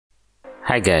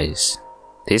Hi guys,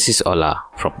 this is Ola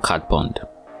from CADbond.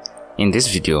 In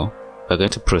this video, we're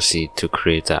going to proceed to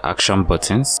create our action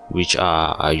buttons, which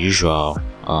are our usual,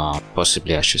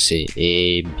 possibly I should say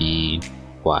A, B,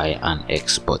 Y and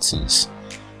X buttons.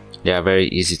 They are very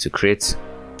easy to create,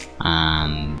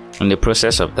 and in the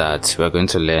process of that, we're going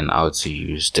to learn how to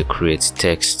use the create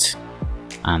text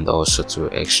and also to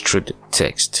extrude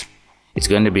text. It's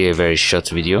going to be a very short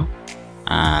video,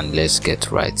 and let's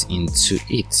get right into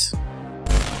it.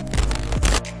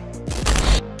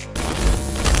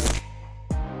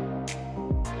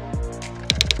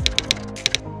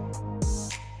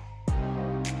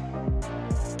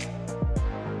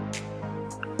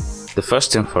 The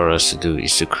first thing for us to do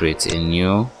is to create a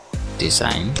new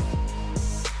design,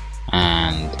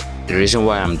 and the reason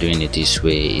why I'm doing it this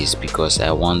way is because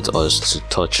I want us to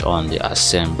touch on the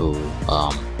assemble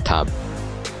tab.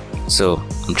 So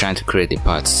I'm trying to create the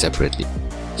parts separately.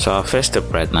 So our first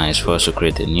step right now is for us to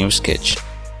create a new sketch,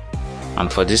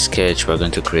 and for this sketch we're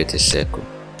going to create a circle.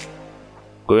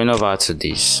 Going over to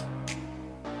this,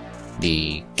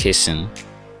 the casing,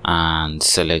 and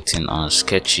selecting on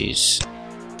sketches,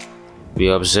 we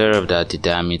observe that the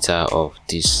diameter of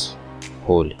this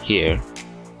hole here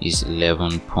is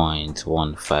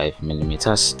 11.15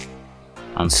 millimeters,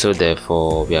 and so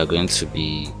therefore we are going to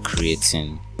be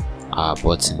creating our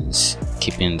buttons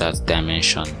keeping that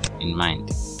dimension in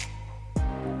mind.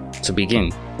 To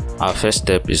begin, our first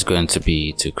step is going to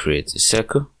be to create a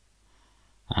circle,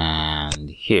 and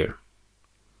here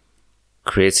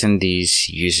creating these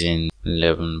using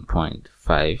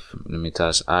 11.5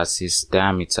 millimeters as its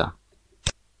diameter.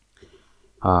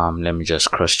 Let me just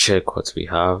cross check what we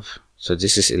have. So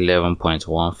this is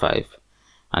 11.15,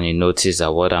 and you notice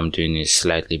that what I'm doing is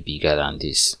slightly bigger than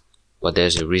this, but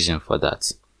there's a reason for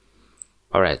that.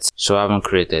 Alright, so I haven't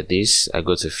created this. I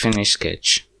go to finish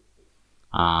sketch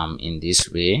in this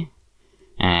way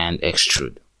and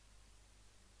extrude.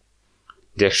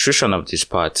 The extrusion of this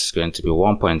part is going to be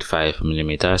 1.5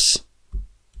 millimeters,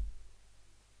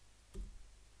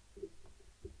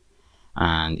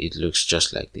 and it looks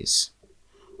just like this.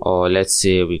 Or let's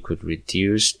say we could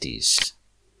reduce this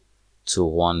to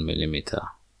 1 millimeter.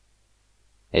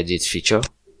 Edit feature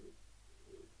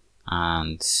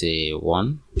and say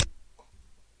 1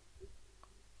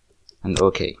 and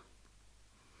OK.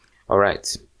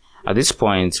 Alright, at this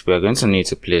point we are going to need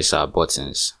to place our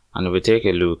buttons, and if we take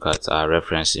a look at our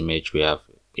reference image, we have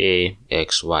A,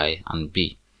 X, Y and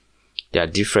B. They are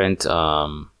different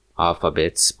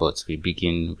alphabets, but we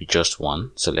begin with just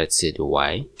one. So let's say the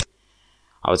Y.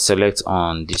 I would select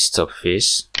on this top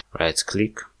face, right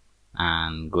click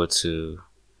and go to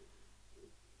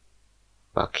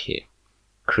back here,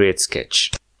 create sketch.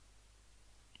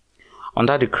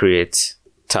 Under the create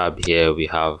tab here we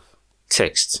have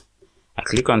text. I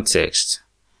click on text,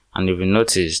 and you will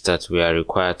notice that we are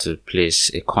required to place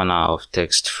a corner of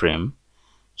text frame.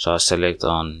 So I'll select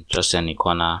on just any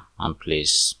corner and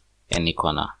place any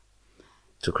corner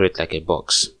to create like a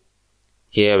box.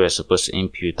 Here we're supposed to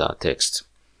input our text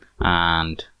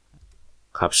and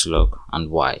caps lock and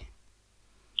Y.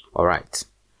 Alright,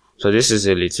 so this is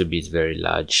a little bit very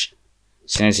large.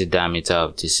 Since the diameter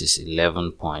of this is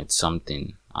 11 point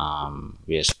something,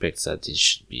 we expect that it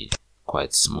should be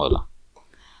quite smaller.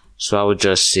 So I would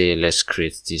just say let's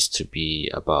create this to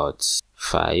be about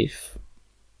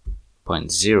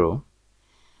 5.0,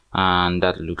 and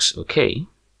that looks okay.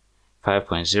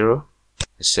 5.0,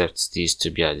 except this to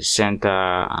be at the center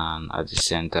and at the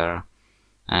center,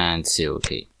 and say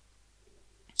OK.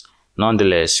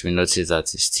 Nonetheless, we notice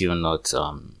that it's still not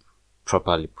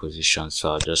properly positioned,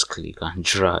 so I'll just click and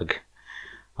drag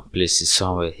and place it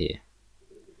somewhere here.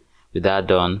 With that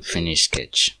done, finish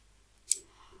sketch.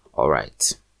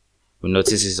 Alright, we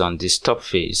notice it's on this top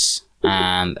face,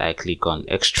 and I click on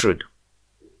extrude.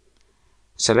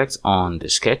 Select on the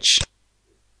sketch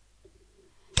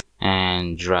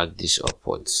and drag this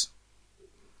upwards.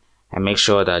 I make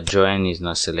sure that join is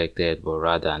not selected, but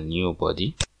rather new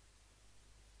body.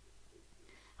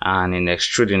 And in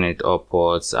extruding it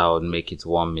upwards, I would make it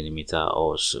 1 millimeter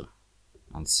also,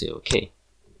 and say OK.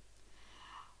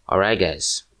 Alright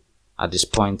guys, at this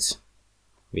point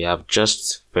we have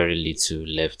just very little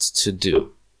left to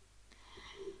do.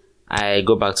 I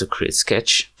go back to create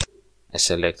sketch. I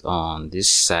select on this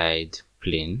side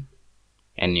plane,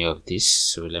 any of this.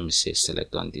 So let me say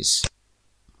select on this.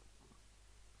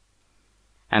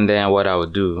 And then what I will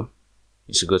do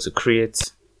is to go to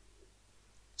create,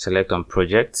 select on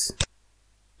project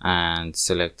and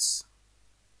select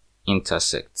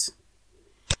intersect.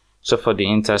 So for the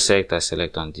intersect, I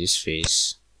select on this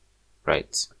face,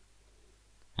 right,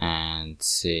 and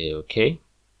say OK.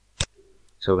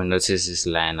 So we notice this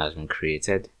line has been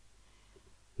created.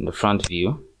 In the front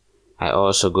view, I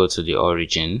also go to the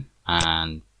origin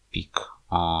and pick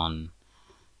on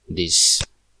this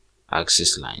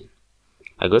axis line.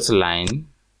 I go to line,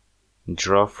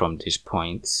 draw from this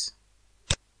point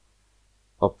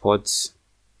upwards.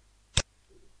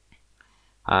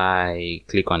 I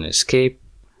click on escape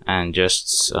and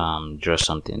just draw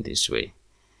something this way,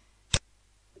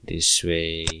 this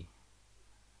way,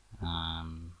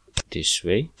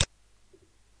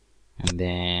 and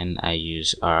then I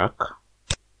use arc,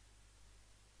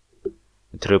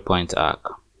 3-point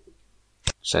arc.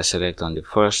 So I select on the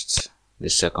first, the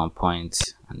second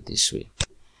point, and this way.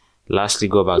 Lastly,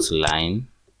 go back to line,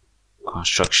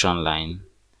 construction line,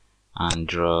 and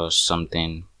draw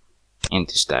something in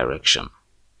this direction.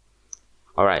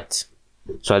 Alright,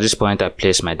 so at this point I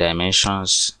place my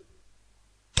dimensions.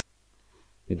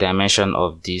 The dimension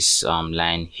of this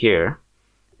line here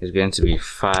is going to be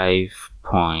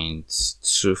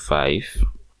 5.25.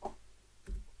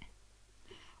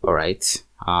 Alright,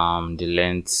 the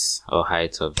length or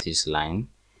height of this line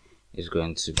is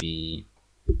going to be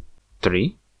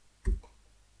 3.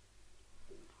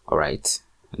 Alright,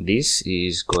 this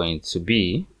is going to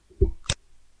be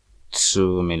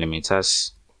 2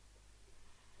 millimeters.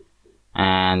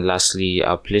 And lastly,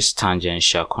 I'll place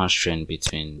tangential constraint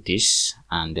between this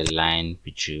and the line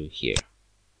we drew here.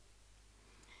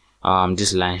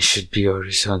 This line should be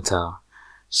horizontal.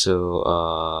 So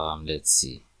let's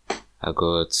see. I'll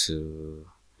go to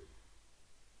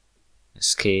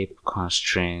escape,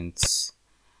 constraints.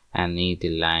 I need the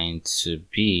line to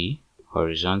be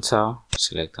horizontal.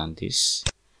 Select on this.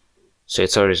 So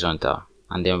it's horizontal.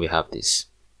 And then we have this.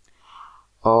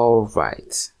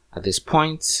 Alright. At this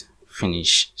point,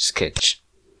 finish sketch.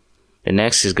 The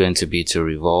next is going to be to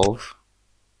revolve.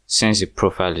 Since the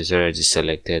profile is already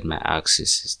selected, my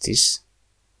axis is this,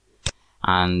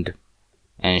 and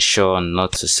ensure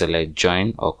not to select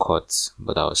join or cut,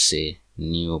 but I'll say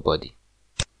new body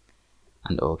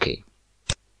and OK.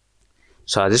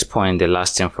 So at this point, the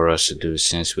last thing for us to do,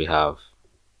 since we have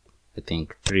I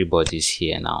think 3 bodies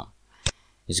here now,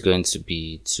 is going to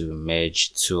be to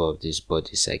merge 2 of these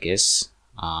bodies, I guess.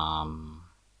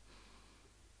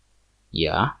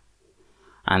 Yeah,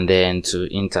 and then to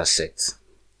intersect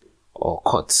or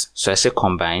cut. So I say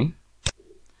combine.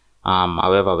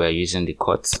 However, we're using the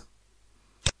cut.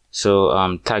 So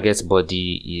target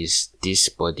body is this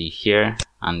body here,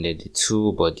 and then the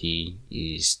 2 body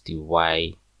is the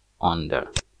Y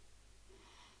under.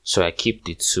 So I keep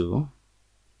the 2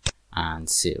 and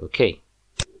say OK.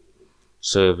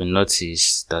 So we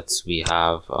notice that we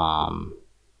have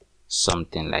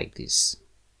something like this,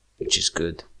 which is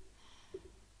good.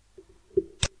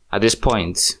 At this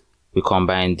point, we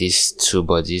combine these 2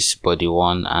 bodies, body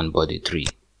 1 and body 3.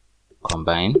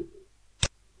 Combine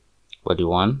body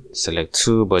 1, select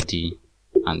 2 body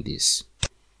and this.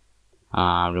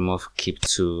 Remove keep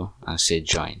 2 and say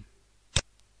join.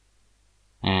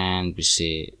 And we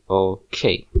say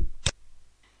OK.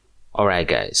 Alright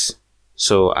guys,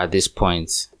 so at this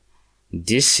point,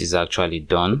 this is actually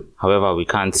done. However, we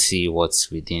can't see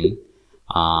what's within,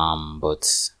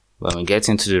 but when we get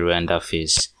into the render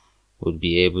phase, we'll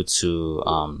be able to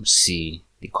see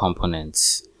the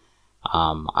components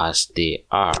as they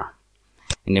are.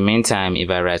 In the meantime, if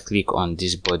I right click on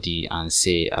this body and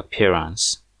say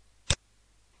appearance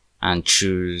and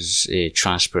choose a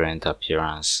transparent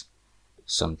appearance,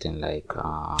 something like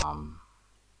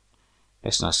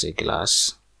let's not say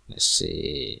glass, let's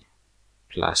say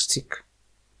plastic,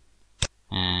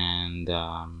 and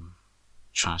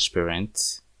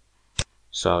transparent.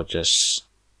 So I'll just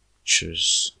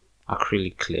choose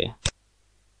acrylic clear,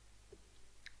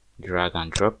 drag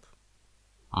and drop,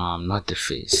 not the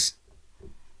face,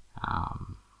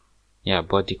 yeah,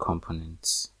 body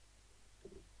components,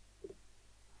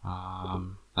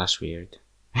 that's weird.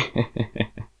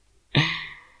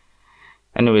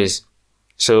 Anyways,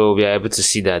 so we are able to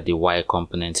see that the Y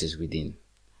component is within.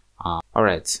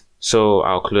 Alright, so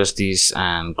I'll close this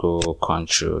and go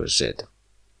Ctrl Z.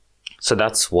 So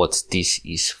that's what this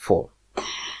is for.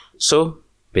 So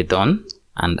we're done,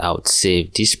 and I would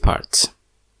save this part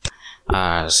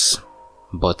as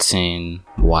button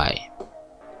Y.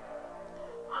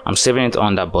 I'm saving it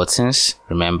under buttons,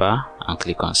 remember, and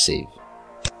click on save.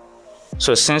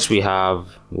 So since we have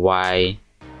Y,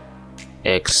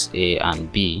 X, A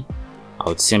and B, I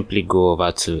would simply go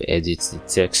over to edit the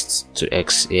text to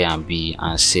X, A and B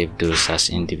and save those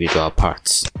as individual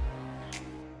parts.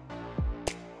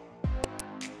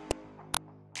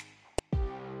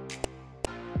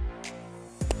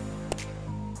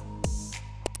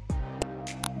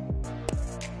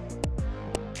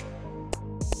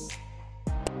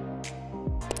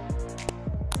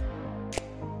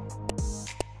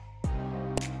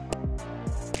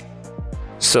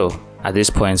 So at this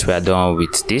point we are done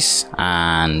with this,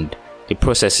 and the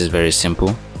process is very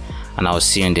simple, and I'll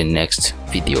see you in the next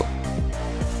video.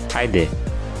 Hi there,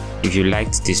 if you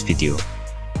liked this video,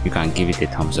 you can give it a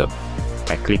thumbs up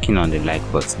by clicking on the like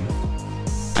button,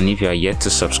 and if you are yet to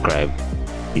subscribe,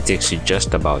 it takes you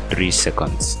just about 3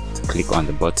 seconds to click on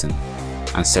the button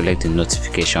and select the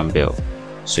notification bell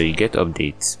so you get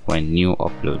updates when new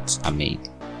uploads are made.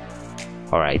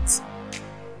 Alright,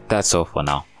 that's all for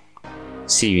now.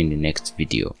 See you in the next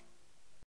video.